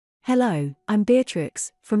Hello, I'm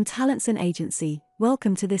Beatrix, from Talents and Agency.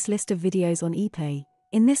 Welcome to this list of videos on epay.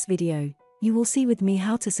 In this video, you will see with me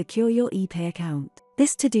how to secure your epay account.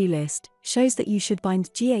 This to-do list shows that you should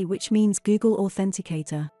bind GA, which means Google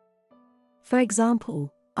Authenticator. For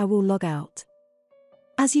example, I will log out.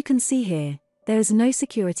 As you can see here, there is no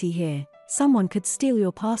security here. Someone could steal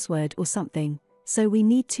your password or something, so we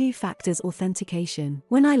need two-factor authentication.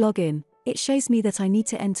 When I log in, it shows me that I need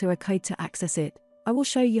to enter a code to access it. I will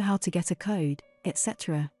show you how to get a code,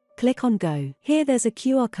 etc. Click on Go. Here there's a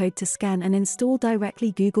QR code to scan and install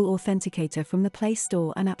directly Google Authenticator from the Play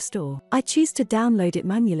Store and App Store. I choose to download it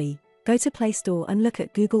manually. Go to Play Store and look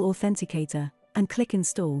at Google Authenticator, and click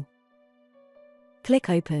Install.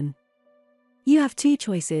 Click Open. You have two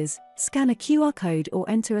choices, scan a QR code or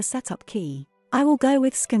enter a setup key. I will go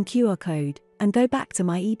with Scan QR code, and go back to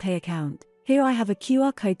my epay account. Here I have a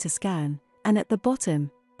QR code to scan, and at the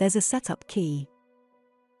bottom, there's a setup key.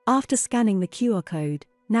 After scanning the QR code,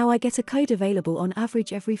 now I get a code available on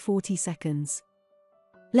average every 40 seconds.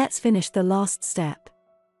 Let's finish the last step.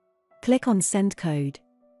 Click on Send Code.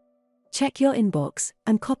 Check your inbox,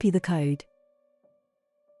 and copy the code.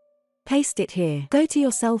 Paste it here. Go to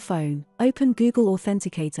your cell phone, open Google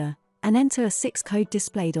Authenticator, and enter a 6 code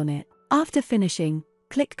displayed on it. After finishing,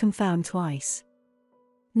 click Confirm twice.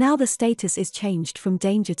 Now the status is changed from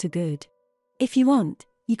danger to good. If you want,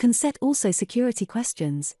 you can set also security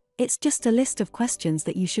questions. It's just a list of questions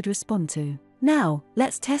that you should respond to. Now,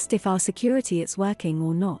 let's test if our security is working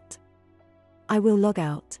or not. I will log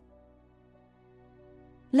out.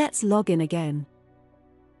 Let's log in again.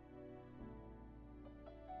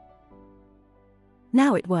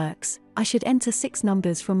 Now it works. I should enter 6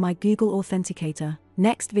 numbers from my Google Authenticator.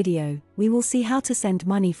 Next video, we will see how to send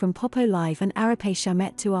money from Popo Live and Arapay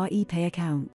Shamet to our epay account.